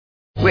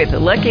With the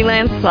Lucky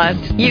Land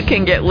Slots, you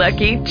can get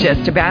lucky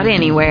just about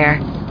anywhere.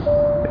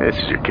 This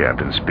is your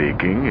captain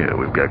speaking.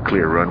 We've got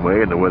clear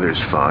runway and the weather's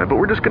fine, but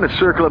we're just going to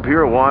circle up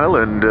here a while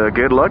and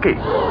get lucky.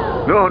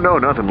 No,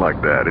 nothing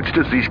like that. It's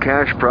just these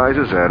cash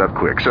prizes add up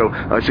quick. So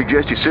I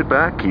suggest you sit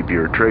back, keep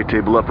your tray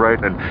table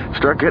upright, and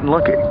start getting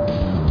lucky.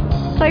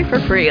 Play for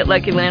free at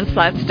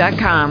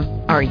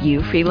LuckyLandSlots.com. Are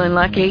you feeling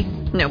lucky?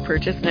 No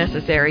purchase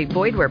necessary.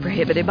 Void where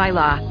prohibited by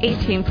law.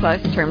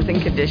 18+ terms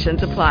and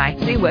conditions apply.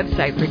 See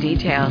website for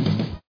details.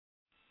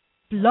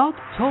 Blog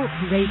Talk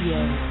Radio.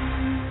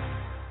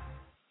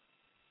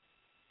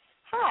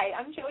 Hi,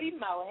 I'm Jody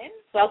Mullen.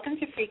 Welcome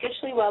to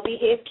Freakishly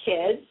Well-Behaved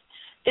Kids.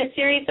 This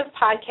series of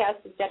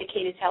podcasts is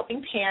dedicated to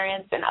helping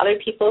parents and other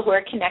people who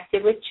are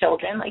connected with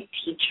children, like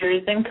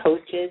teachers and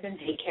coaches and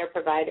daycare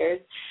providers,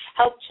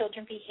 help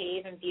children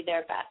behave and be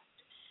their best.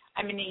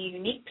 I'm in a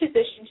unique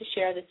position to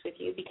share this with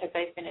you because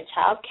I've been a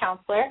child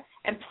counselor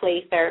and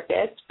play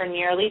therapist for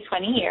nearly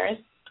 20 years.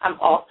 I'm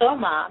also a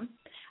mom.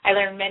 I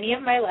learned many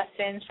of my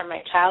lessons from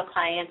my child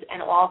clients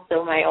and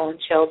also my own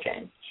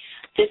children.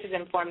 This has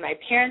informed my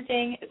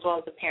parenting as well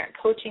as the parent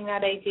coaching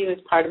that I do as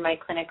part of my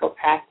clinical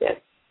practice.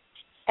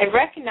 I've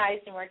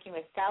recognized in working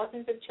with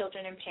thousands of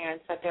children and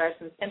parents that there are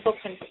some simple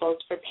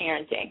principles for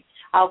parenting.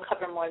 I'll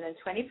cover more than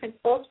 20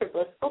 principles for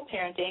blissful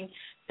parenting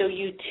so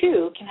you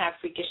too can have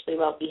freakishly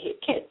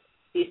well-behaved kids.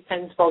 These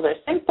principles are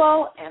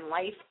simple and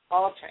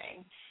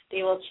life-altering.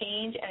 They will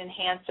change and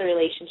enhance the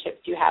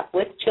relationships you have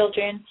with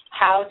children,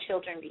 how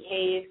children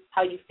behave,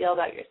 how you feel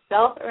about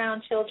yourself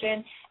around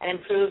children, and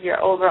improve your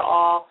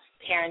overall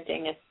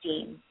parenting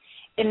esteem.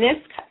 In this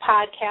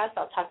podcast,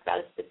 I'll talk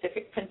about a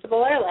specific principle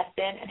or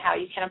lesson and how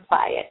you can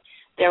apply it.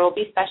 There will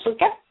be special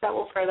guests that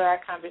will further our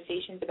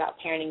conversations about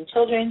parenting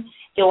children.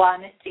 You'll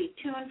want to stay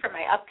tuned for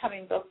my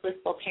upcoming book,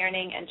 Blissful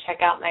Parenting, and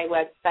check out my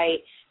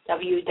website,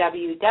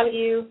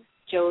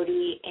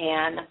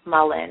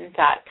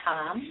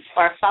 www.jodyannemullen.com,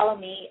 or follow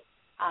me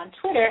on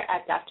Twitter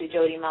at Dr.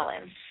 Jody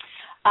Mullen.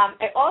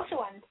 I also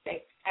wanted to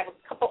say, I have a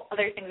couple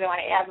other things I want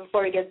to add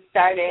before we get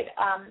started.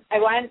 I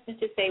wanted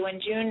to say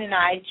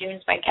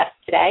June's my guest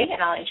today,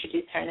 and I'll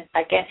introduce her in a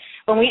second.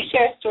 When we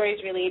share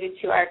stories related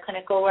to our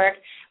clinical work,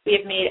 we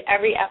have made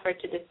every effort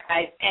to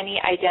describe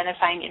any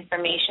identifying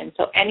information.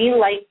 So any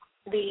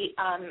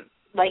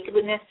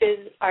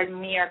likenesses are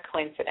mere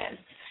coincidence.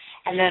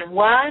 And then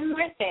one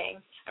more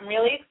thing. I'm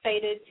really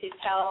excited to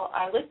tell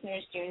our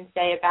listeners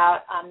Doomsday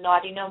about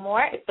Naughty No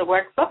More. It's a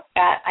workbook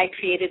that I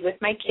created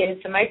with my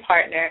kids and my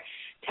partner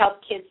to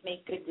help kids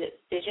make good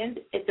decisions.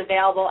 It's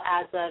available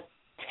as of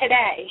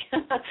today.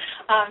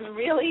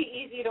 Really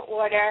easy to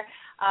order.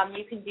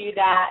 You can do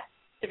that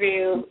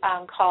through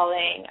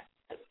calling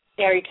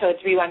area code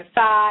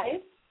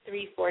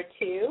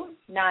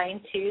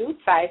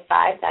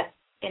 315-342-9255. That's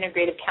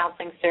Integrative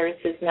Counseling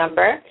Services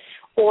number.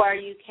 Or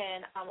you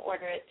can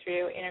order it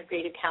through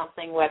Integrative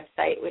Counseling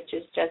website, which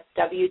is just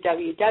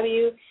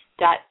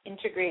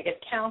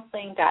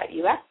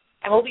www.integrativecounseling.us.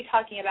 And we'll be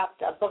talking about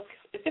the book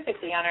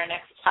specifically on our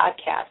next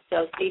podcast,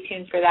 so stay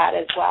tuned for that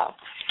as well.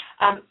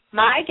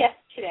 My guest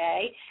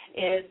today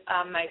is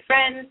my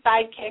friend,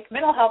 sidekick,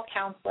 mental health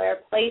counselor,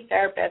 play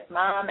therapist,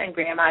 mom, and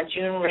grandma,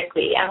 June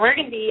Rickley. And we're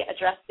going to be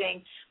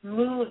addressing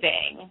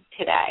moving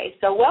today.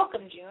 So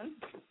welcome, June.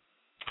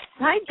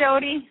 Hi,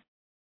 Jody.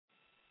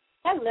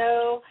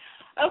 Hello.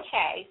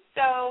 Okay,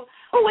 so...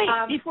 Oh, wait,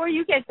 before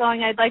you get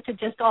going, I'd like to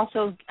just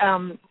also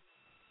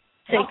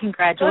say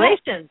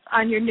congratulations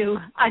on your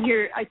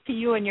to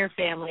you and your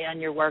family on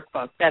your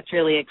workbook. That's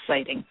really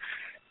exciting.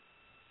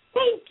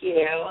 Thank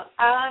you.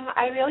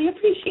 I really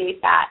appreciate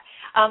that.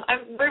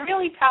 We're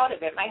really proud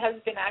of it. My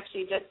husband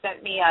actually just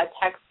sent me a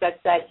text that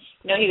said,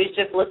 he was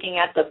just looking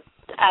at the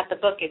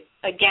book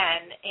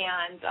again,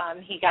 and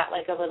he got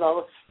like a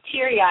little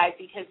teary-eyed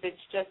because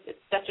it's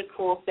such a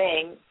cool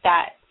thing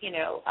that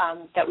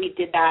that we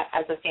did that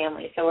as a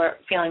family. So we're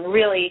feeling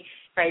really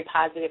very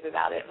positive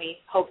about it, and we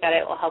hope that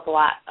it will help a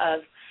lot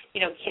of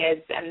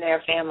kids and their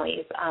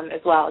families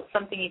as well. It's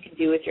something you can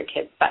do with your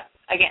kids, but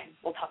again,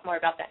 we'll talk more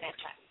about that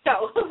next time.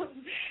 So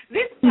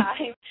this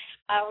time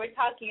we're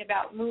talking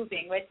about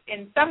moving, which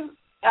in some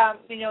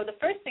the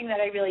first thing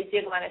that I really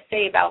did want to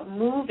say about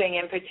moving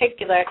in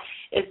particular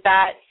is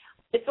that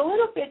it's a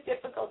little bit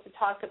difficult to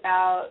talk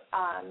about,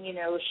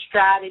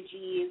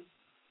 strategies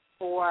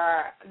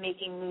for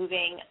making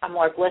moving a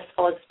more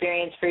blissful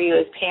experience for you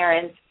as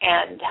parents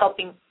and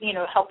helping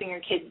your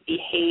kids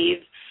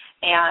behave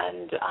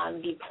and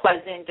be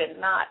pleasant and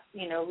not,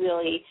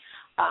 really,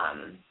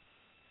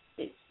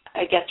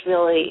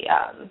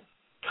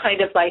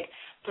 kind of like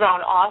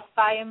thrown off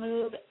by a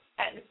move.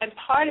 And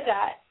part of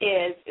that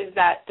is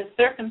that the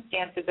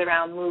circumstances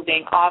around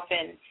moving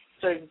often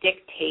sort of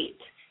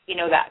dictate,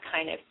 that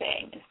kind of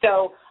thing.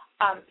 So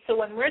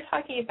when we're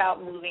talking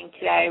about moving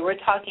today, we're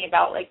talking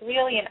about like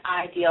really an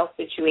ideal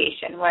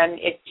situation when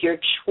it's your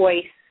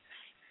choice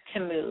to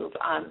move.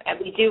 And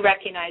we do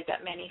recognize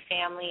that many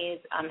families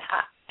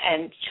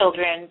and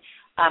children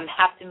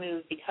have to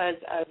move because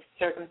of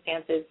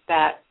circumstances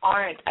that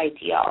aren't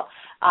ideal.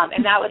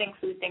 And that would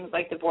include things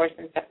like divorce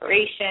and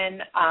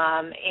separation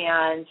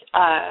and,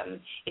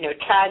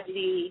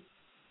 tragedy,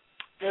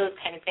 those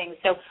kind of things.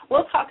 So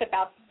we'll talk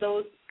about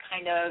those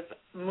kind of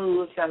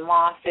moves and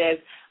losses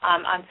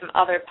on some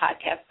other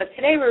podcasts. But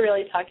today we're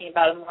really talking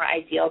about a more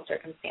ideal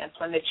circumstance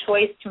when the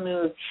choice to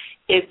move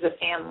is the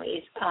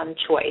family's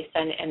choice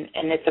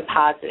and it's a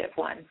positive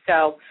one.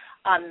 So,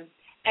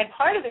 and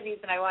part of the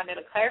reason I wanted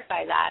to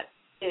clarify that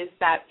is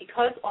that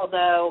because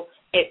although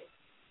it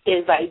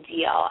is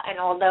ideal and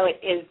although it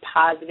is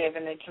positive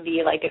and it can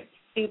be like a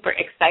super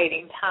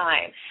exciting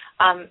time,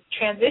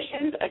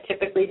 transitions are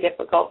typically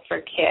difficult for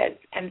kids.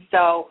 And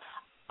so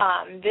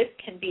this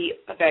can be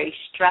a very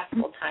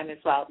stressful time as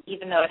well,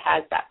 even though it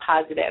has that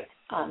positive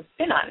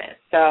spin on it.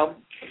 So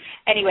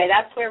anyway,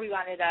 that's where we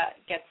wanted to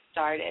get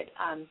started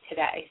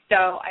today.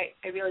 So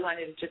I really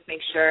wanted to just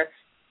make sure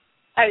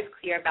I was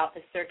clear about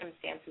the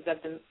circumstances of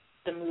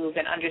the move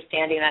and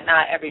understanding that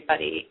not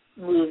everybody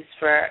moves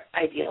for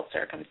ideal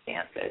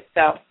circumstances.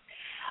 So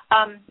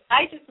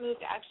I just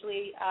moved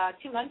actually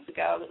 2 months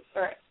ago,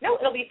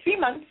 it'll be 3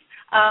 months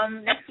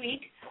next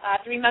week,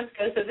 3 months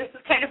ago, so this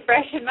is kind of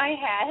fresh in my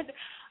head.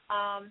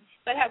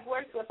 But have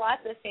worked with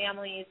lots of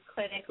families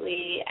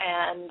clinically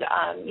and,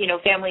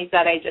 families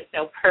that I just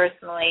know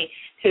personally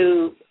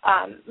who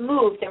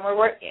moved and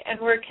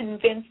were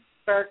convinced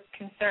or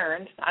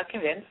concerned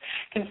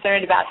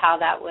about how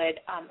that would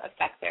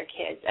affect their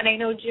kids. And I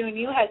know, June,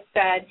 you had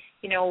said,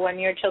 when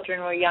your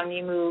children were young,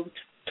 you moved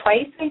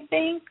twice, I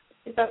think.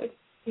 Is that what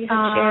you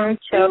had shared?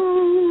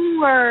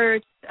 Two or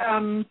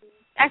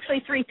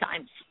actually 3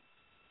 times.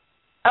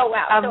 Oh,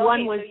 wow. So,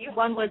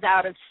 one was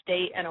out of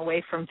state and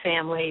away from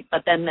family,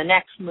 but then the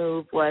next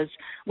move was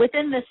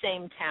within the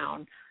same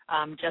town,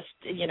 just,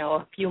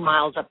 a few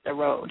miles up the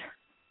road.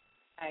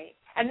 Right.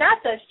 And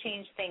that does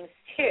change things,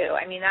 too.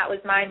 I mean, that was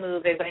my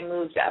move as I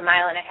moved a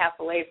mile and a half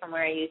away from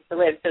where I used to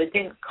live, so it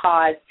didn't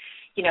cause,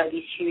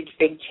 these huge,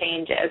 big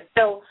changes.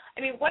 So,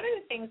 I mean, one of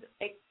the things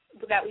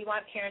that we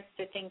want parents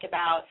to think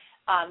about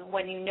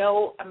when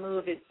a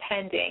move is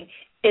pending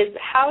is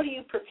how do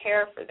you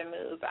prepare for the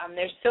move?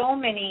 There's so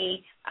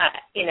many,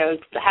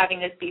 having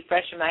this be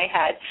fresh in my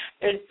head,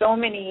 there's so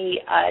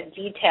many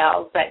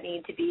details that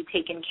need to be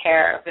taken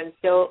care of, and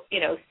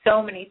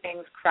so many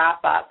things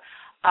crop up.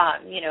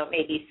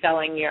 Maybe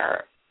selling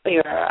your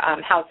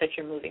house that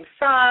you're moving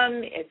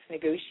from. It's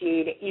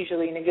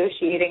usually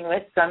negotiating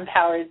with some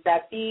powers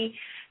that be.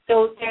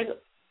 So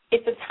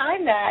it's a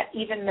time that,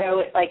 even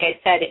though, like I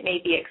said, it may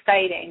be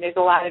exciting, there's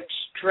a lot of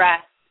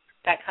stress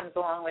that comes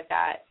along with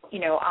that,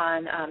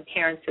 on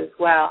parents as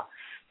well.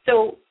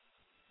 So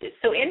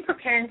in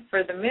preparing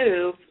for the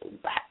move,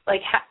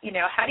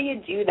 how do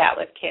you do that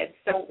with kids?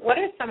 So what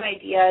are some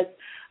ideas,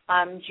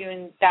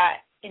 June,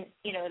 that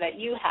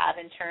you have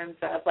in terms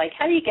of,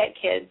 how do you get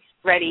kids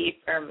ready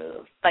for a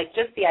move?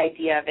 Just the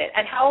idea of it.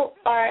 And how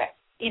far,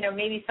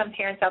 maybe some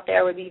parents out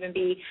there would even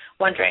be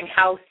wondering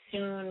how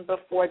soon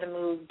before the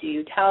move do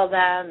you tell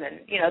them,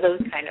 and,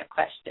 those kind of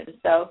questions.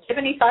 So do you have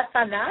any thoughts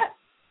on that?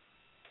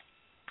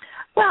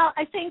 Well,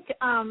 I think,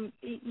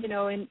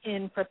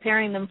 in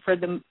preparing them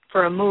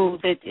for a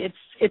move,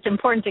 it's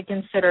important to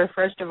consider,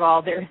 first of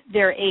all,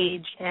 their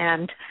age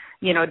and,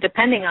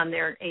 depending on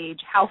their age,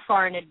 how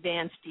far in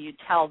advance do you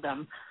tell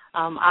them?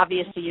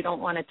 Obviously, you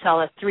don't want to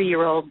tell a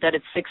 3-year-old that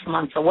it's 6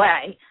 months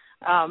away.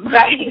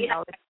 Right.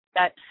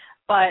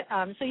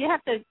 So you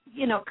have to,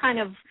 kind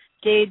of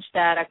gauge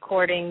that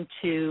according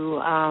to,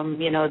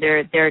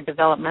 their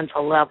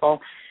developmental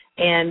level.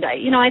 And,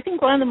 I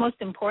think one of the most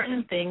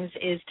important things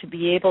is to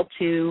be able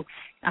to,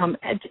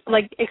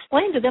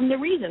 explain to them the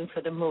reason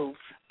for the move.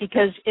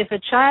 Because if a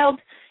child,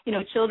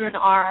 children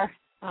are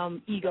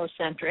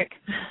egocentric,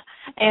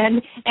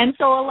 and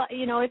so,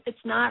 if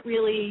it's not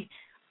really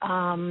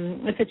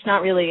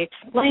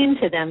explained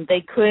to them,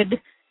 they could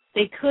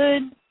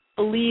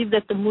believe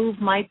that the move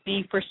might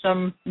be for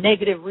some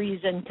negative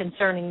reason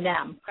concerning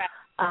them.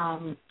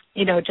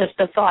 Just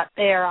a thought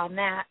there on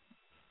that.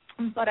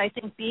 But I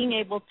think being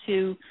able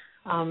to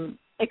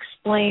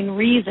explain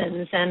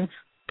reasons, and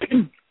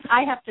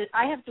I have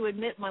to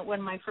admit,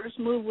 when my first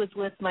move was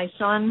with my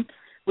son,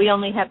 we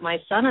only had my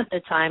son at the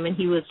time, and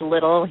he was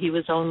little. He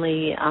was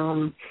only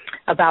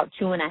about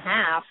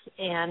 2.5,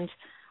 and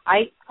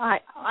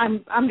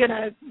I'm going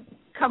to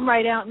come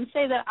right out and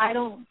say that I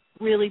don't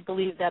really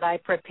believe that I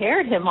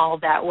prepared him all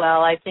that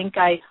well. I think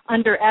I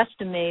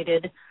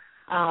underestimated,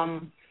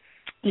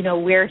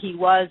 where he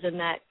was, and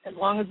that as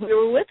long as we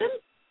were with him,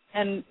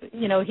 and,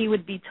 he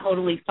would be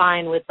totally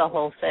fine with the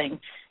whole thing.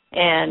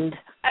 And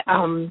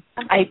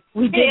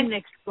we didn't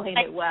explain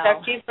it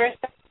well.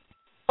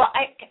 Well,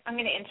 I'm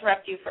going to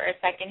interrupt you for a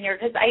second here,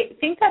 because I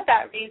think that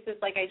raises,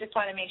 I just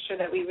want to make sure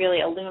that we really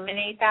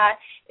illuminate that,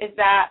 is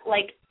that,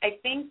 I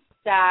think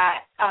that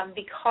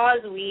because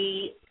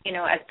we,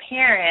 as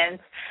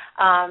parents,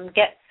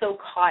 get so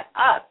caught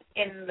up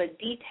in the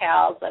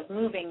details of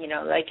moving,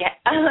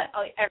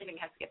 everything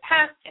has to get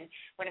packed, and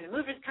when are the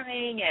movers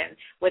coming, and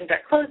when's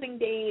our closing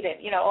date,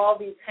 and, all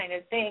these kind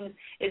of things,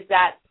 is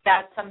that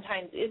that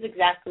sometimes is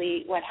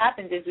exactly what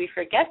happens is we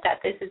forget that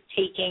this is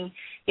taking,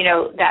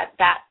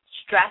 that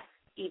stress,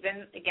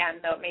 even, again,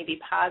 though it may be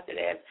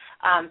positive,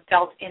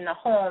 felt in the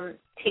home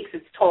takes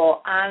its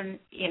toll on,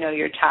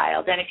 your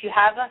child. And if you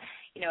have a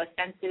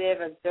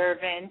sensitive,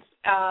 observant,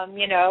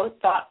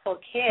 thoughtful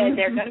kid,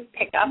 they're going to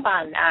pick up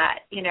on that,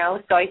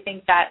 So I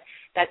think that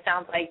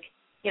sounds like,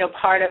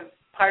 part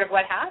of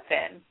what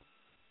happened.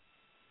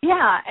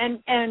 Yeah,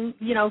 and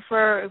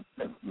for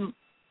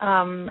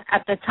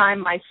at the time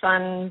my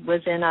son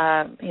was in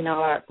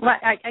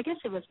I guess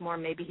it was more,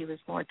 maybe he was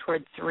more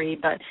toward 3,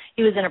 but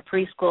he was in a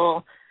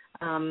preschool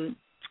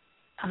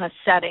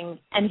setting,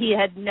 and he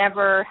had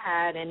never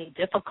had any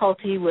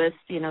difficulty with,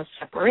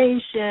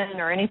 separation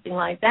or anything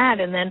like that.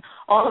 And then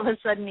all of a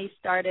sudden he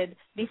started,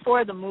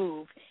 before the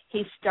move,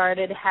 he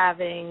started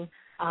having,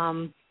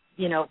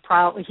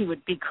 he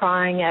would be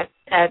crying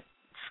at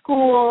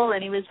school,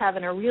 and he was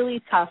having a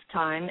really tough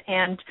time.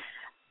 And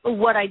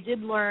what I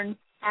did learn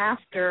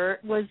after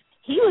was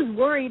he was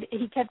worried.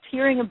 He kept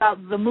hearing about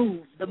the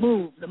move, and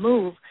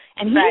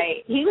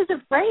he was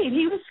afraid.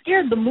 He was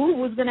scared the move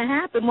was going to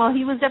happen while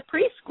he was at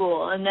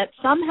preschool, and that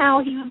somehow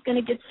he was going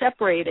to get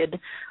separated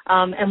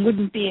and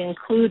wouldn't be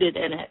included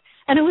in it.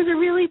 And it was a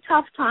really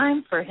tough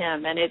time for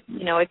him, and it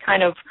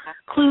kind of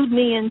clued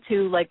me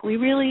into, like, we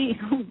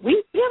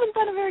haven't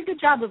done a very good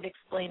job of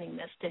explaining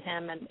this to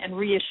him and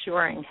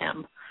reassuring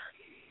him.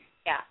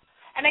 Yeah.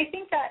 And I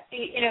think that,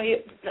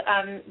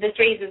 this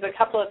raises a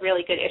couple of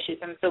really good issues.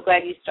 I'm so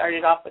glad you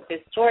started off with this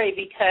story,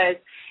 because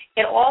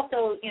it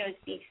also,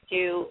 speaks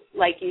to,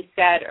 like you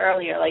said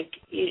earlier, like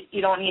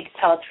you don't need to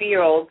tell a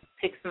 3-year-old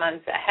 6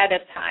 months ahead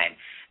of time.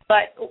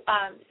 But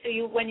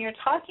when you're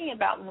talking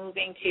about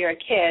moving to your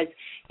kids,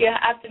 you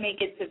have to make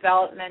it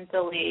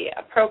developmentally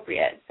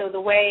appropriate. So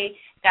the way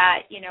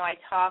that,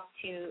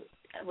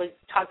 I was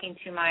talking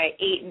to my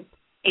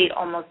 8,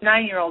 almost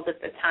 9-year-old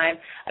at the time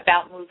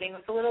about moving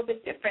was a little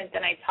bit different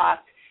than I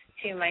talked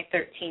to my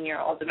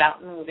 13-year-old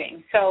about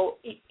moving. So,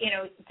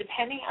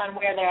 depending on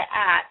where they're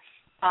at,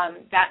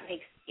 that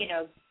makes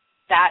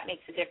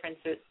a difference,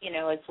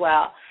 as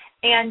well.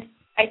 And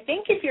I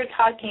think if you're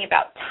talking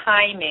about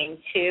timing,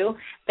 too,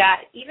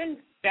 that even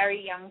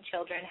very young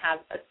children have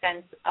a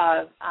sense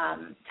of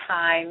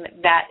time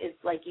that is,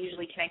 like,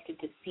 usually connected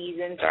to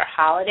seasons or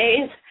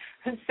holidays.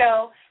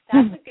 So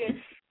that's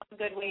a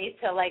good way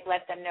to, like,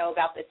 let them know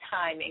about the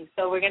timing.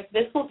 So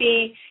this will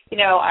be,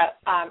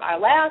 our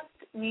last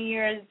New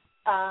Year's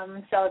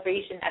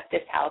celebration at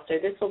this house, or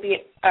this will be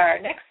our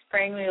next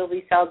spring. We will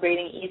be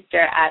celebrating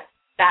Easter at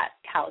that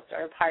house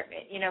or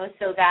apartment,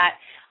 so that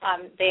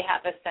they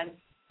have a sense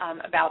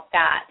about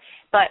that.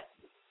 But,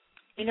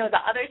 the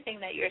other thing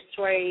that your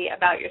story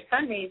about your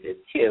son raises,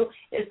 too,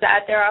 is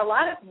that there are a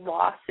lot of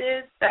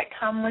losses that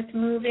come with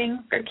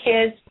moving for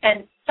kids,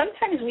 and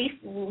sometimes we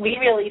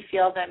really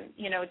feel them,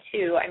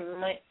 too. I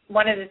mean,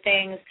 one of the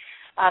things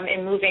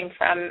in moving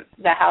from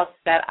the house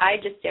that I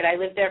just did, I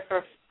lived there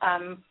for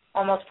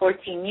almost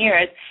 14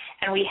 years,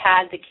 and we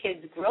had the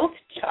kids' growth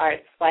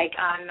charts, like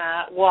on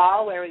the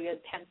wall where we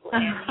would pencil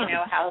in,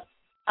 how.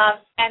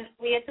 And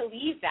we had to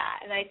leave that,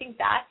 and I think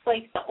that's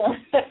like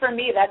for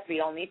me, that's the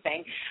only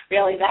thing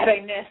really that I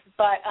miss.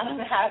 But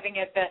having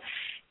it,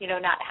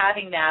 not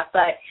having that.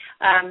 But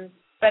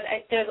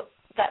there's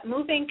that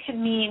moving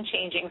can mean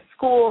changing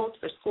schools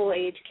for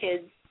school-age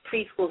kids,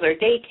 preschools or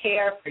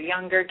daycare for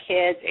younger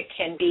kids. It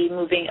can be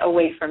moving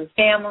away from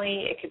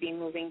family. It could be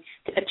moving.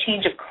 A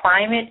change of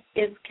climate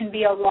can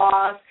be a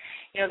loss.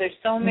 There's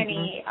so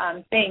many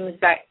things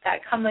that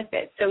come with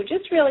it. So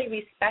just really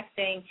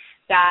respecting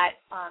that,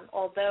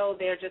 although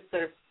they're just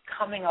sort of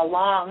coming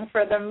along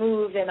for the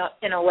move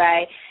in a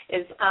way,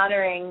 is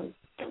honoring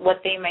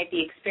what they might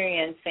be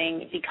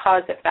experiencing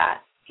because of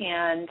that,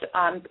 and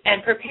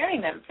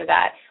preparing them for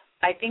that.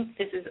 I think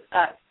this is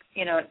a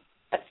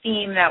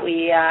theme that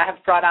we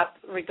have brought up,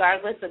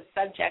 regardless of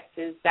subjects,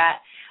 is that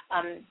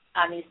on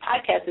these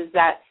podcasts, is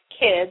that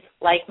kids,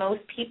 like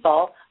most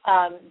people,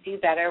 do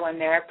better when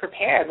they're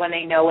prepared, when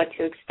they know what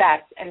to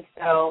expect. And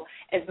so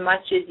as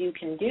much as you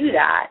can do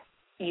that,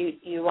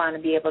 you want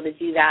to be able to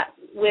do that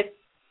with,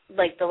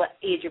 like, the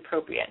age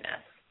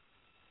appropriateness.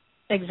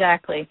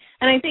 Exactly.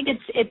 And I think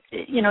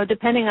it's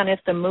depending on if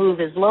the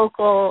move is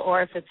local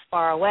or if it's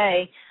far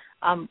away,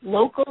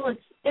 local,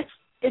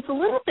 it's a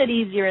little bit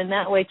easier in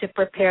that way to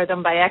prepare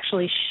them by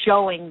actually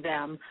showing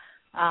them,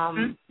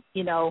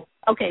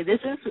 okay, this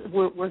is,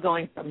 we're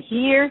going from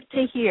here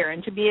to here,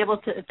 and to be able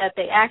to, that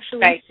they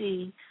actually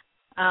see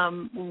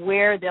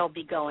where they'll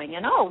be going,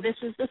 and this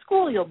is the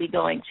school you'll be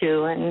going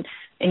to, and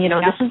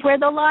this is where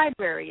the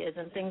library is,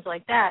 and things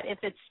like that. If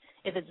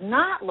it's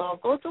not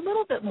local, it's a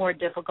little bit more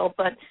difficult,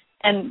 but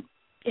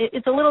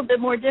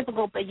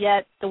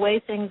yet the way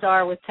things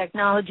are with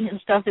technology and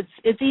stuff,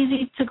 it's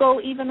easy to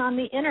go even on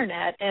the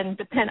internet, and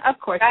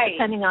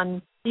depending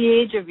on the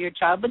age of your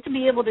child, but to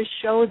be able to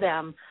show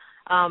them,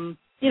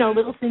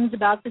 little things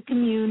about the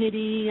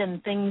community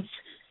and things,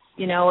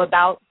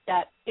 about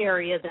that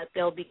area that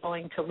they'll be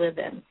going to live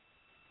in.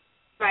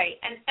 Right,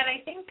 and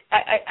I think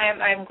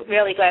I'm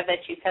really glad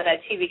that you said that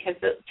too, because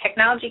the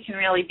technology can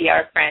really be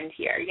our friend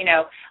here. In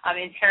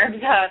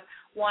terms of,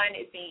 one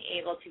is being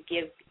able to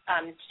give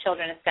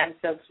children a sense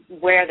of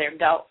where they're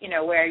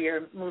where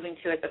you're moving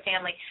to as a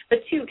family, but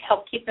two,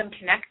 help keep them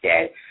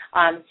connected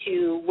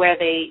to where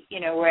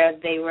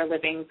they were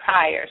living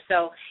prior.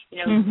 So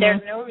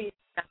there's no reason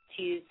not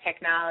to use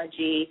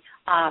technology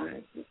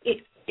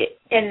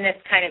in this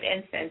kind of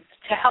instance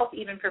to help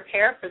even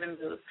prepare for the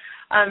move.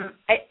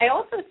 I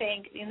also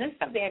think, and this is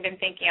something I've been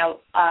thinking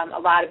a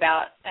lot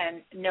about,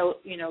 and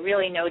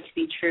really know to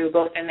be true,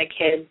 both in the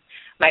kids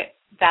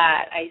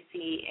that I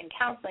see in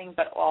counseling,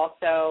 but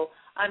also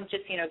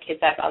just kids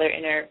I have other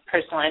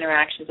interpersonal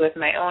interactions with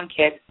my own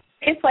kids.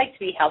 Kids like to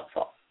be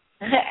helpful,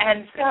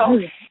 and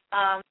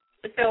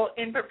so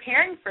in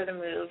preparing for the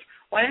move,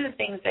 one of the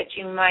things that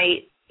you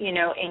might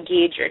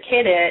engage your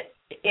kid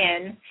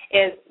in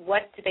is,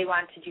 what do they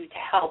want to do to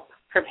help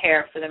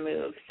prepare for the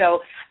move. So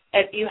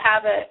if you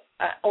have an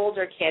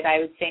older kid, I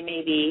would say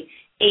maybe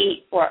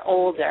 8 or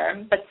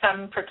older, but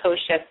some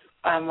precocious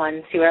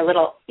ones who are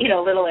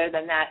littler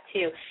than that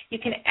too, you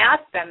can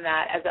ask them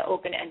that as an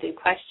open-ended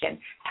question.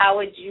 How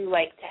would you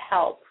like to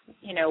help,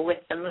 with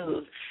the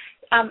move?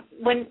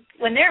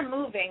 When they're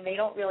moving, they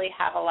don't really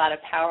have a lot of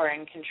power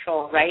and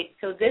control, right?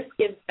 So this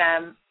gives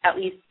them at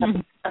least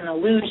an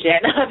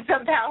illusion of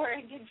some power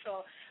and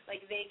control.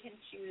 Like, they can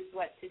choose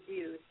what to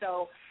do.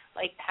 So,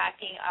 like,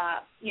 packing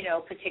up,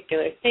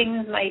 particular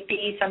things might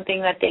be something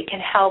that they can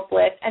help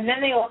with, and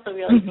then they also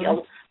really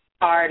feel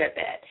part of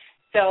it.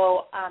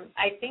 So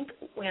I think,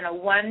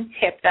 one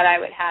tip that I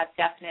would have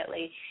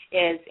definitely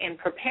is, in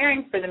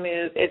preparing for the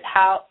move,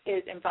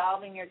 is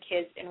involving your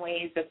kids in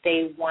ways that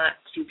they want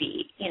to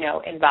be,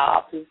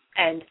 involved,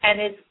 and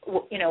is,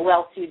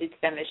 well suited to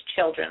them as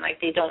children. Like,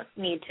 they don't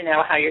need to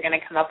know how you're going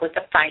to come up with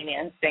the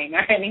financing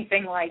or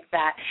anything like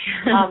that.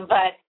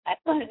 But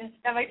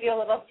that might be a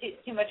little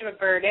too much of a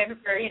burden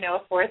for, a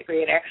fourth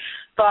grader.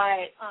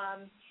 But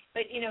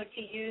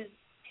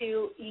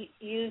to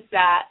use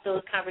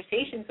those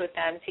conversations with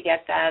them to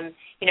get them,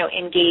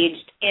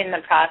 engaged in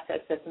the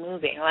process of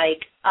moving.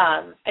 Like,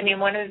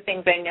 one of the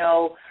things I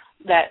know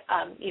that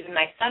even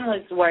my son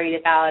was worried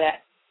about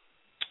at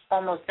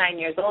almost 9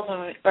 years old,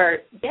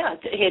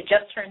 he had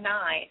just turned 9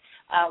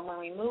 when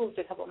we moved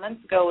a couple of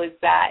months ago, was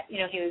that,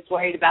 he was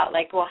worried about,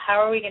 like, well, how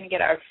are we going to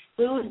get our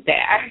food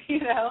there,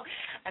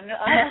 and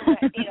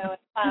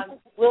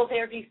will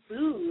there be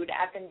food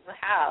at the new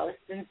house?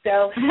 And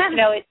so,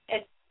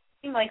 it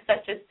seemed like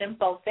such a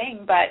simple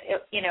thing, but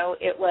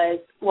it was,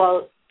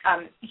 well,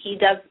 he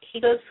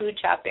goes food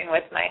shopping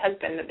with my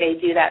husband. They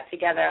do that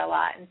together a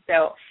lot, and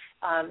so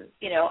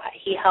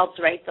he helps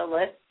write the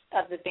list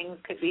of the things,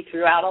 because we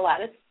threw out a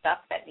lot of stuff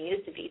that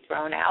needed to be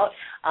thrown out.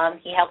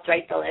 He helped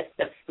write the list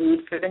of food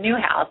for the new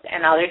house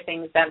and other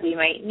things that we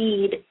might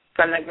need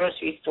from the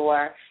grocery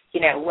store,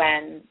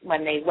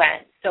 when they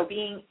went. So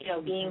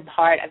being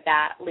part of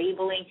that,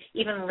 labeling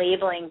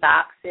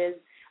boxes.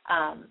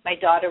 My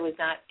daughter was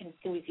not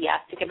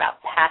enthusiastic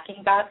about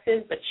packing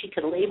boxes, but she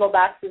could label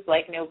boxes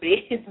like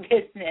nobody's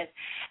business.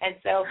 And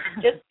so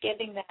just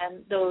giving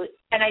them those,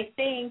 and I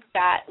think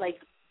that, like,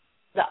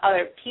 the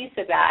other piece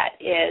of that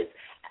is,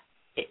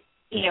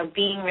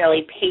 being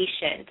really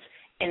patient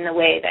in the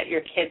way that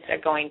your kids are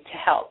going to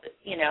help,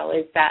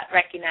 is that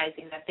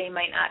recognizing that they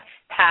might not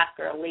pack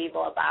or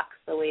label a box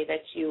the way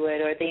that you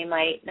would, or they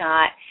might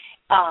not,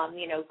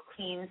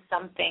 clean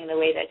something the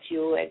way that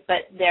you would,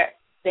 but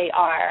they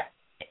are,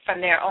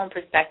 from their own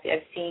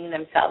perspective, seeing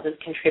themselves as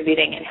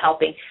contributing and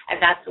helping,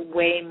 and that's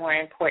way more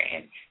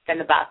important than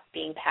the box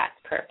being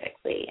packed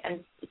perfectly,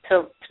 and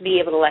to be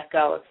able to let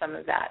go of some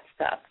of that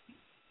stuff.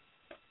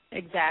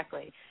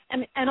 Exactly.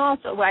 And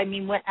also,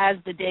 as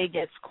the day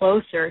gets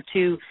closer,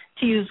 to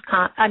use,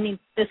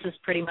 this is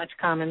pretty much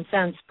common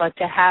sense, but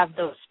to have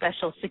those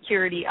special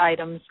security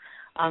items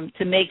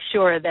to make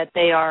sure that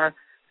they are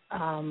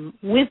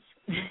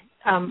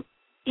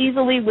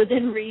easily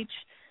within reach,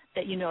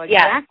 that you know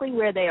exactly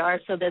where they are,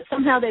 so that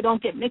somehow they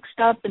don't get mixed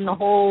up in the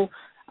whole,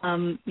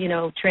 in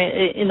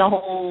the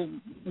whole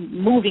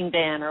moving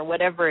van or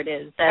whatever it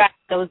is. That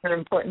those are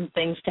important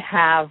things to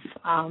have,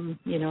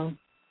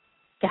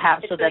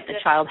 so that the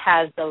child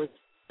has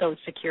those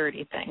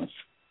security things.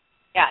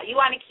 Yeah, you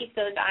want to keep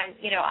those on,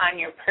 on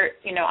your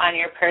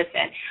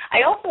person.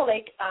 I also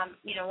like,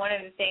 one of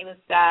the things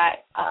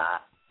that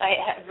I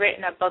have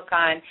written a book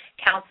on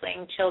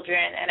counseling children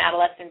and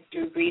adolescents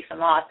through grief and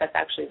loss. That's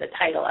actually the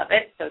title of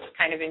it, so it's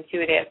kind of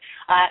intuitive.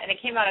 And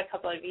it came out a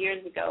couple of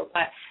years ago.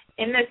 But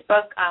in this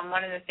book,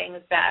 one of the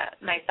things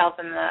that myself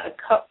and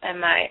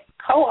my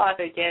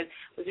co-author did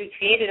was we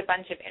created a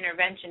bunch of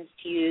interventions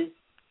to use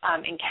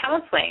in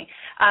counseling,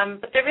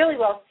 but they're really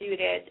well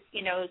suited,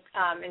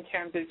 in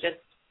terms of just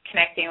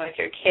connecting with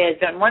your kids.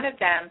 And one of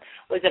them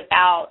was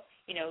about,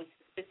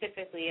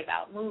 specifically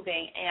about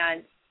moving,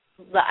 and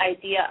the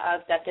idea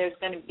of that there's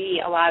going to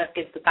be a lot of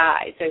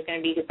goodbyes. There's going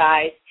to be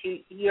goodbyes to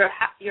your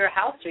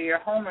house or your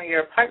home or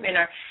your apartment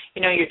or,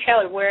 your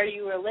trailer, where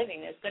you were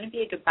living. There's going to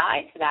be a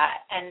goodbye to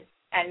that,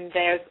 and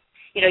there's,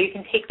 you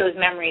can take those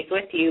memories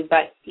with you,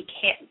 but you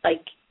can't,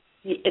 like,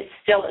 it's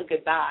still a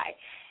goodbye.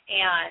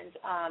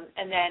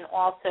 And then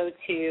also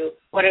to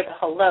what are the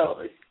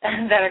hellos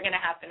that are going to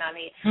happen on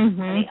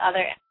the other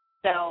end.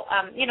 So,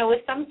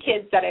 with some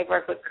kids that I've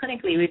worked with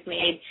clinically, we've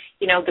made,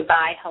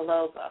 goodbye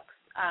hello books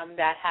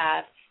that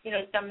have,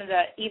 some of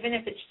the, even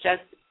if it's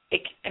just,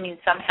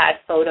 some had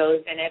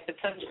photos in it, but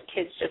some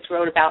kids just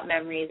wrote about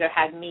memories or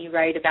had me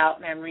write about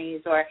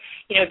memories or,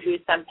 drew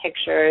some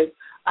pictures,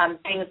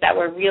 things that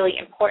were really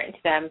important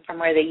to them from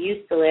where they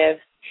used to live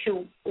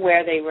to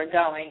where they were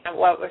going, and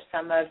what were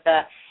some of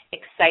the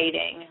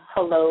exciting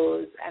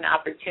hellos and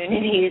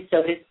opportunities,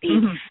 so to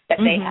speak, that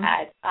they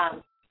had,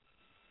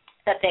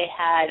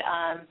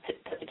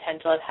 the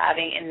potential of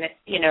having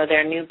in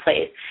their new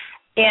place.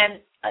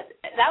 And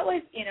that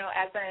was,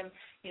 as I'm,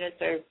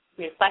 sort of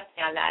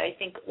reflecting on that, I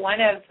think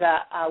one of the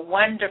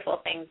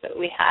wonderful things that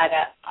we had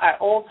at our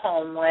old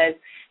home was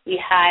we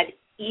had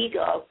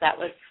eagles that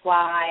would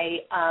fly,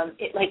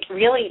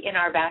 really in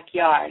our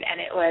backyard,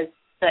 and it was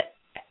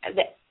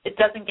it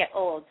doesn't get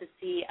old to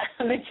see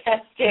a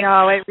majestic.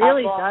 No, it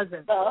really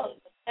doesn't.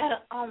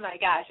 Oh my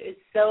gosh, it is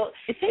so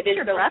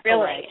breath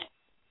thrilling. away.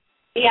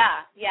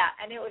 Yeah,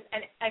 and it was,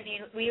 and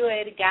we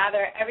would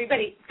gather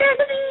everybody. There's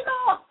an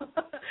eagle,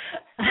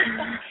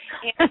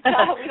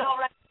 and we'd all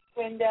run out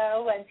the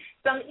window, and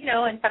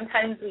and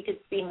sometimes we could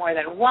see more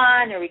than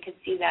one, or we could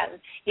see them,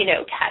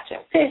 catch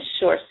a fish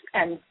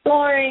and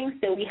soaring.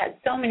 So we had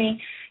so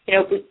many,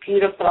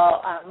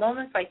 beautiful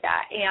moments like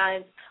that,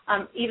 and.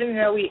 Even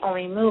though we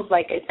only moved,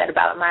 like I said,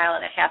 about 1.5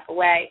 miles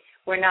away,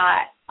 we're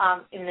not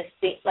in the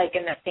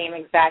same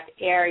exact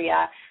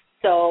area,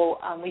 so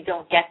we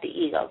don't get the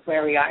eagles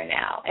where we are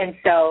now. And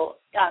so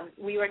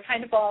we were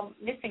kind of all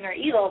missing our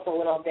eagles a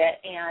little bit,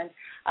 and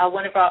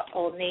one of our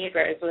old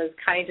neighbors was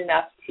kind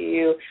enough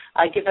to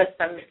give us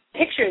some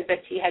pictures that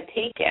she had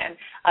taken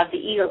of the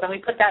eagles, and we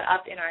put that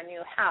up in our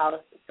new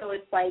house. So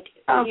it's like,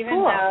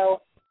 even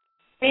though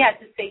we had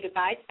to say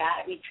goodbye to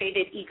that, we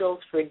traded eagles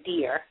for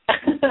deer.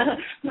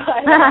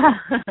 But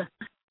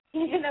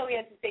even though we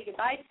had to say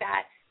goodbye to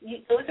that,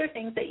 those are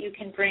things that you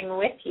can bring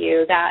with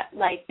you that,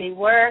 like, they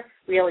were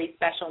really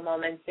special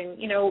moments. And,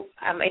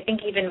 I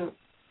think even,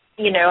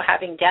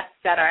 having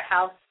guests at our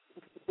house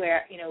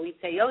where, we'd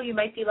say, oh, you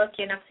might be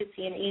lucky enough to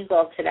see an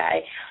eagle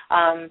today,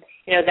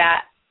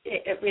 that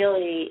it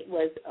really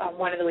was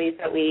one of the ways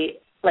that we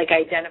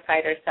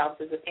identified ourselves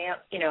as a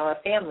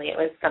family. It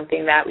was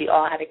something that we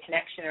all had a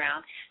connection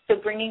around. So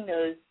bringing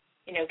those,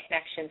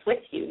 connections with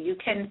you, you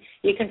can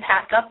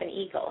pack up an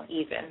eagle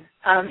even,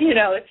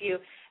 if you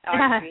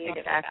are creative.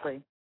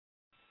 Exactly.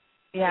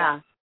 Yeah.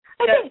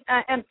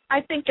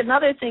 I think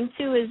another thing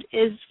too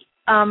is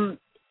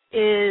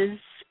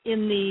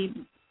in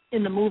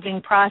the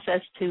moving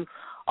process to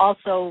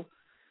also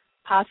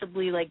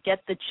possibly get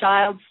the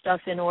child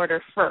stuff in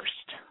order first.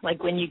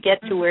 Like when you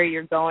get to where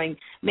you're going,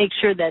 make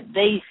sure that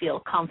they feel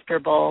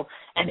comfortable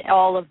and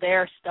all of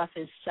their stuff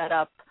is set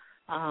up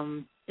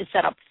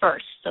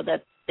first, so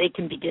that they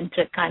can begin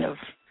to kind of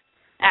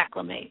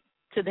acclimate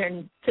to their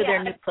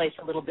new place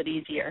a little bit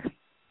easier.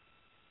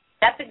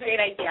 That's a great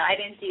idea. I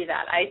didn't do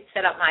that. I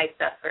set up my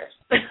stuff first.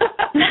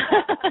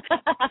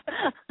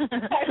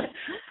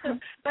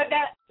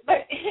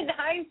 But in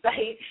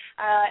hindsight,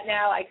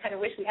 now I kind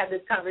of wish we had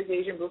this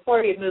conversation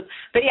before we had moved.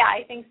 But yeah,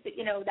 I think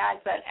that,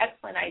 that's an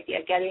excellent idea,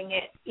 getting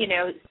it,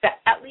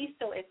 at least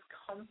so it's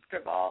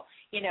comfortable,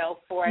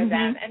 for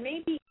them. And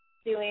maybe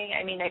doing,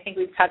 I think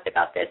we've talked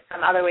about this,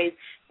 some other ways,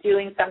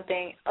 doing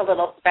something a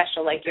little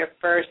special, like your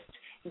first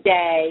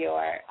day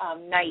or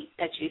night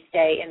that you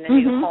stay in the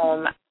new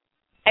home.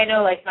 I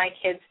know, like my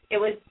kids, it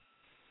was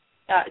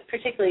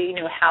particularly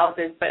new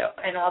houses,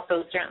 and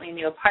also certainly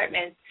new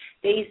apartments.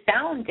 They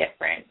sound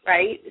different,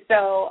 right?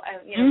 So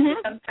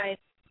sometimes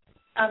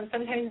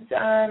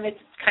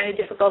it's kind of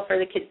difficult for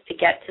the kids to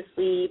get to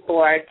sleep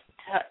or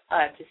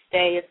to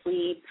stay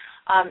asleep,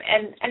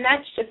 and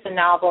that's just the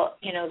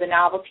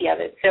novelty of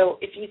it. So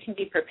if you can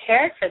be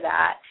prepared for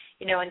that,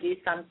 and do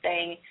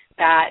something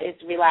that is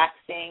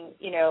relaxing,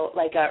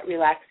 like a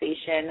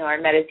relaxation or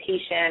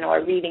meditation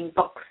or reading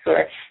books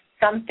or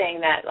something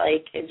that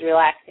is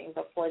relaxing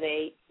before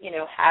they,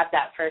 have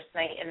that first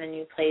night in the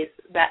new place,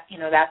 that,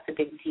 that's a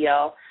big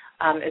deal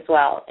as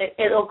well.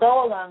 It'll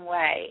go a long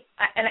way.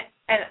 And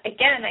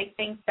again, I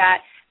think that,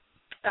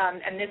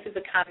 and this is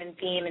a common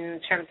theme in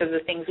terms of the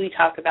things we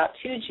talk about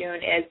too, June,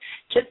 is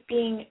just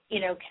being,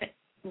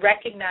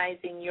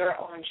 recognizing your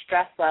own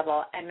stress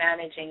level and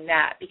managing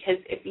that. Because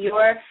if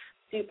you're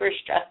super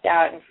stressed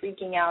out and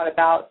freaking out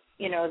about,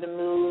 the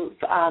move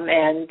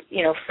and,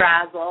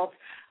 frazzled,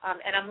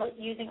 and I'm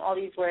using all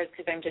these words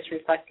because I'm just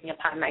reflecting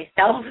upon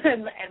myself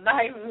and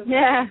my move.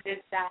 Yeah. Is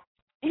that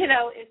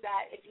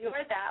if you're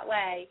that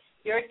way,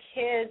 your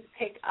kids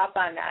pick up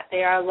on that.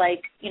 They are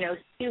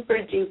super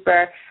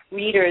duper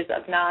readers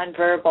of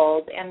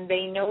nonverbals, and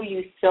they know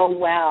you so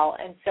well.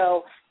 And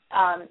so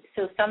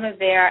some of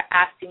their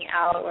acting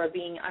out or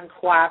being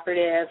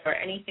uncooperative or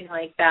anything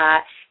like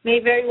that may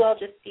very well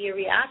just be a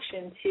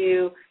reaction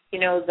to,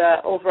 the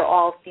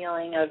overall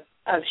feeling of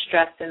of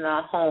stress in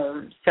the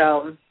home.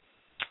 So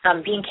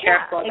being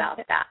careful about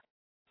that.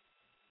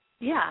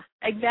 Yeah,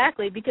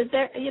 exactly. Because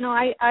there,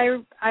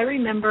 I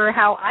remember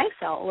how I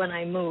felt when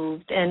I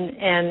moved,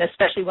 and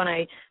especially when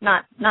I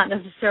not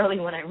necessarily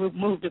when I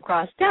moved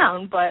across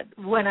town, but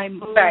when I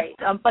moved. Right.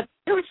 But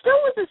there was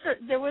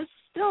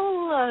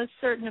still a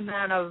certain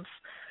amount of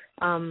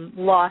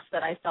loss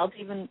that I felt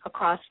even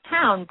across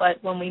town.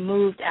 But when we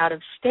moved out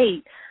of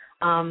state,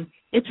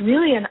 it's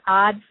really an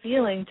odd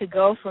feeling to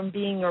go from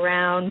being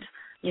around,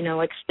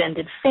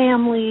 extended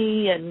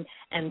family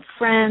and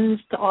friends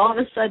to all of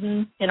a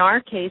sudden, in our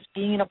case,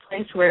 being in a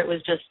place where it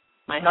was just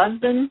my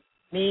husband,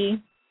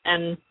 me,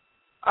 and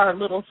our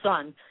little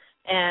son.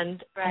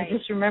 And I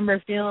just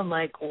remember feeling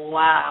like,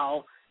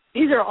 wow,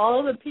 these are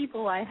all the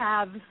people I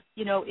have,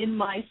 in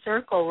my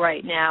circle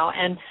right now.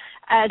 And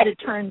as it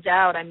turns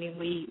out, I mean,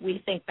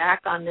 we think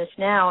back on this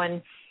now,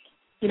 and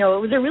it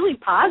was a really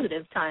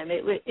positive time.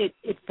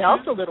 It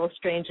felt a little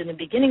strange in the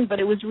beginning, but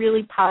it was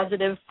really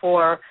positive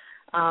for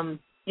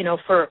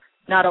for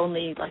not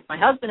only like my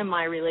husband and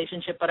my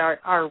relationship, but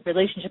our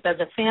relationship as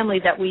a family,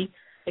 that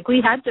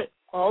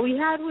all we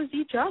had was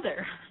each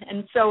other.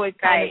 And so it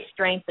kind of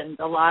strengthened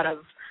a lot of,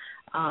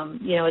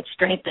 it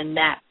strengthened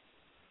that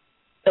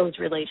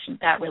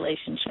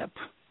relationship.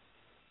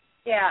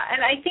 Yeah.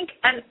 And I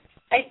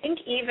think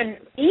even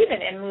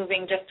in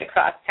moving just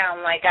across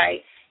town, like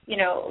I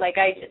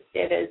just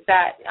did, is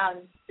that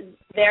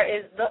there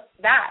is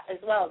that as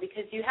well,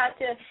 because you had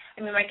to,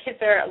 my kids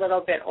are a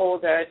little bit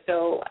older,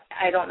 so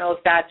I don't know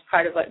if that's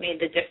part of what made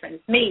the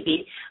difference,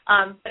 maybe,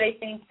 but I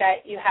think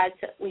that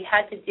we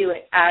had to do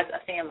it as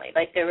a family.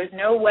 Like, there was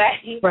no way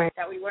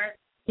that we weren't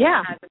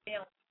as a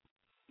family.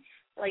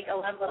 Like, a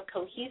level of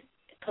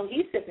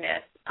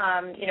cohesiveness,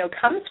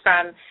 comes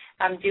from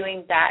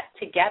doing that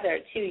together,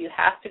 too. You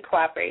have to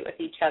cooperate with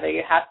each other.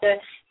 You have to,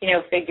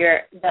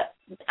 figure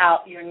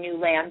out your new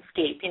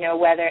landscape,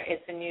 whether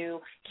it's a new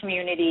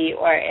community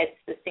or it's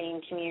the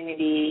same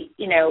community.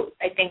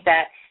 I think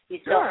that you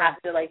still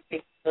have to,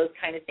 figure those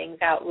kind of things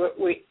out.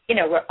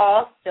 We're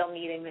all still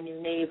meeting the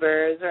new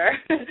neighbors, or,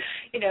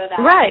 that.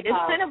 Right.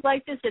 It's kind of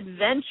like this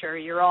adventure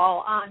you're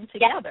all on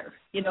together.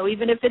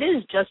 Even if it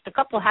is just a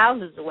couple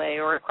houses away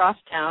or across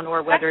town,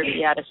 or whether it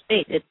be out of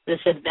state, it's this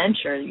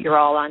adventure you're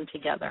all on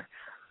together.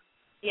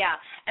 Yeah,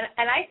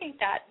 and I think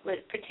that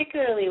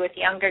particularly with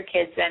younger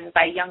kids, and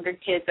by younger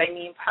kids I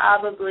mean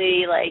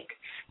probably like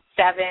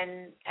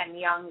 7 and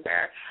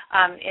younger,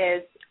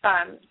 is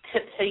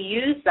to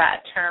use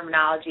that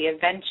terminology,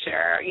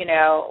 adventure,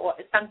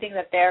 something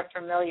that they're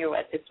familiar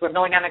with. It's we're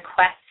going on a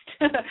quest,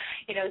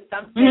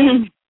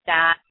 something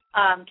that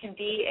can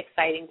be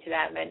exciting to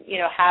them, and,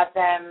 have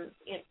them,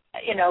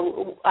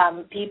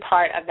 be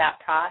part of that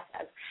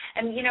process.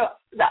 And,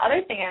 the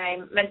other thing, and I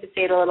meant to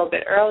say it a little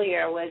bit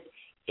earlier, was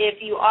if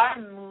you are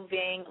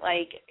moving,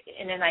 like,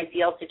 in an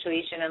ideal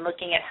situation and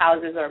looking at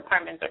houses or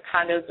apartments or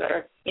condos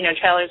or,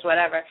 trailers,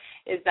 whatever,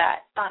 is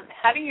that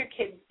having your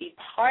kids be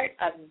part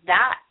of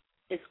that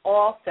is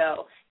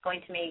also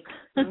going to make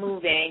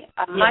moving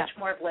a much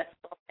more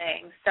blissful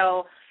thing.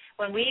 So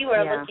when we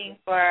were looking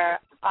for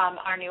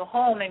our new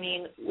home,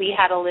 we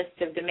had a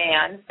list of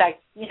demands that,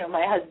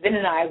 my husband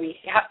and I, we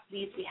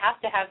have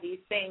to have these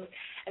things.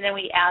 And then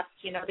we asked,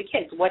 the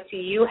kids, what do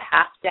you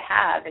have to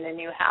have in a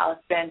new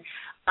house? And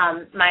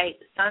my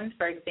son's,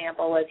 for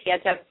example, he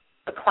had to have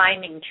a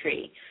climbing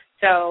tree.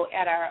 So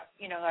at our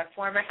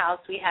former house,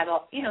 we had,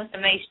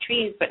 some nice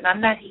trees, but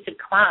none that he could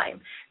climb.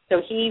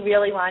 So he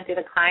really wanted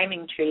a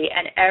climbing tree,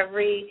 and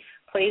every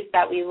place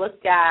that we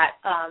looked at,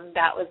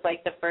 that was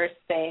like the first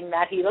thing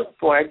that he looked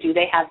for. Do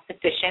they have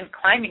sufficient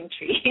climbing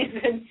trees?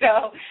 And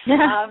so,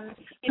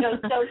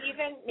 so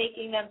even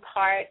making them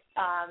part,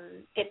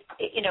 if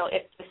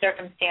the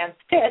circumstance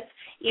fits,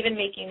 even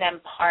making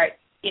them part,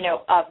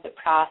 of the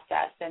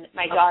process. And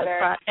my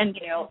daughter,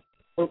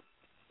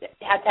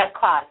 had to have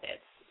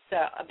closets, so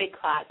a big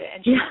closet,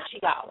 and she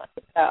got one.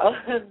 So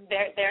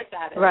they're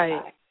satisfied.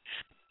 Right.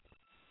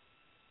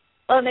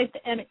 Well,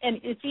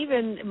 and it's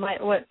even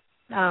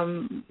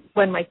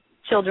when my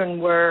children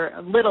were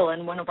little,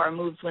 and one of our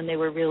moves when they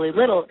were really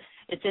little,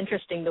 it's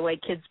interesting the way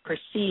kids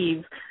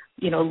perceive,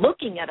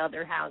 looking at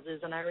other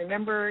houses. And I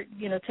remember,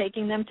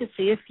 taking them to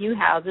see a few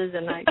houses,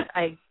 and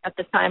I at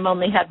the time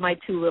only had my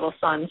 2 little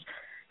sons.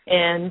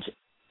 And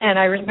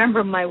I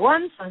remember my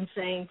one son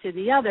saying to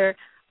the other,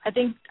 I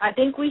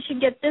think we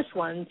should get this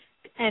one.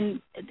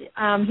 And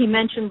he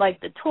mentioned like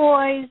the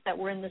toys that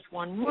were in this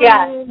one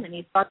room, and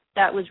he thought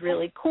that was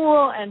really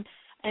cool. And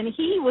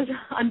he was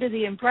under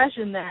the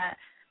impression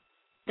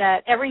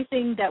that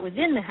everything that was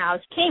in the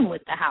house came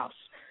with the house.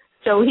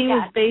 So he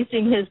was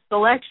basing his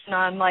selection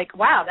on like,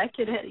 wow, that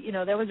kid had,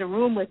 there was a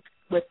room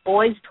with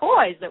boys'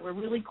 toys that were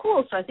really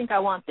cool. So I think I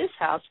want this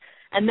house.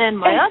 And then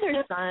my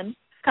other son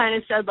kind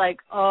of said like,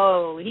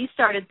 oh, he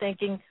started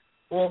thinking,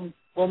 well,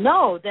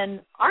 no,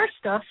 then our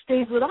stuff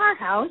stays with our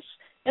house,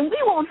 and we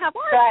won't have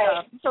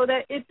our stuff. So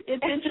that it's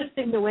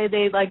interesting the way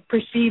they like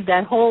perceive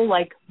that whole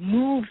like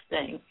move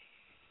thing.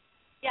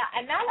 Yeah,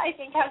 and that I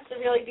think has to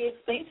really be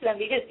explained to them,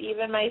 because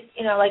even my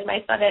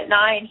son at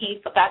 9,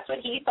 that's what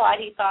he thought.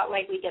 He thought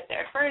like we get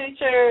their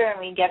furniture and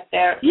we get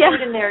their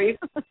food and their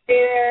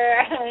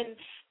beer and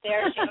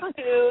their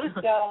shampoo.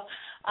 So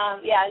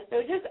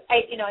so just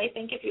I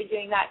think if you're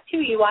doing that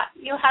too, you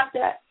have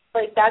to,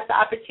 like, that's the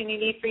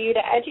opportunity for you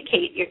to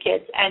educate your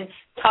kids, and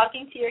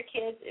talking to your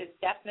kids is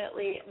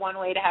definitely one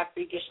way to have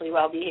freakishly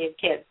well-behaved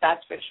kids.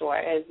 That's for sure.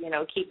 Is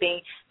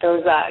keeping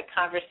those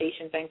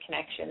conversations and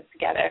connections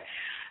together.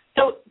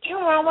 So,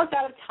 June, we're almost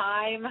out of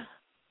time.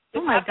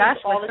 Oh, my gosh,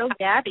 we're so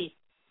gabby.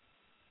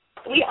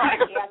 We are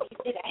gabby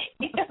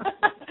today.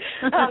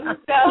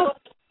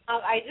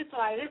 I just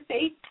wanted to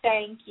say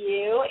thank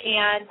you.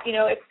 And,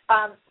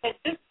 it's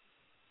just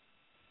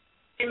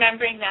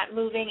remembering that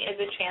moving is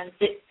a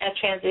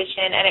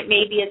transition, and it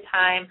may be a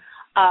time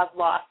of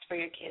loss for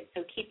your kids.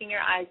 So keeping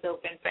your eyes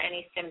open for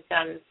any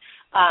symptoms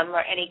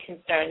or any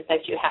concerns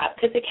that you have,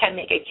 because it can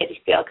make a kid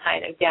feel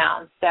kind of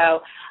down.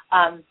 So,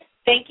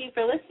 thank you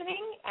for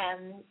listening,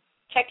 and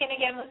check in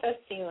again with us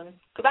soon.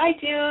 Goodbye,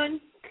 June.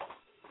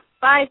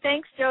 Bye.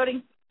 Thanks,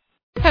 Jody.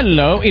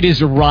 Hello, it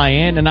is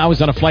Ryan, and I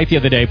was on a flight the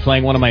other day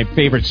playing one of my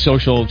favorite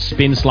social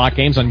spin slot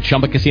games on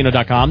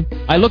ChumbaCasino.com.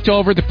 I looked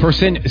over the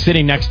person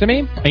sitting next to me,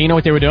 and you know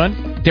what they were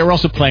doing? They were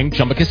also playing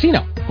Chumba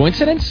Casino.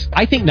 Coincidence?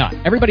 I think not.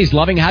 Everybody's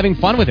loving having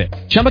fun with it.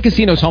 Chumba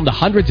Casino is home to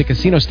hundreds of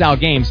casino-style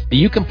games that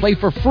you can play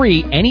for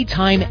free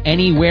anytime,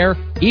 anywhere,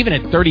 even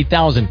at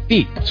 30,000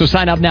 feet. So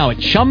sign up now at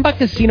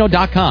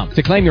ChumbaCasino.com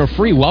to claim your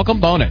free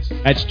welcome bonus.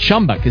 That's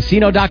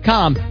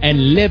ChumbaCasino.com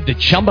and live the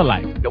Chumba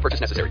life. No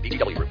purchase necessary.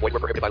 VGW. Void where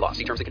prohibited by law.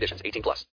 See terms and conditions. 18+.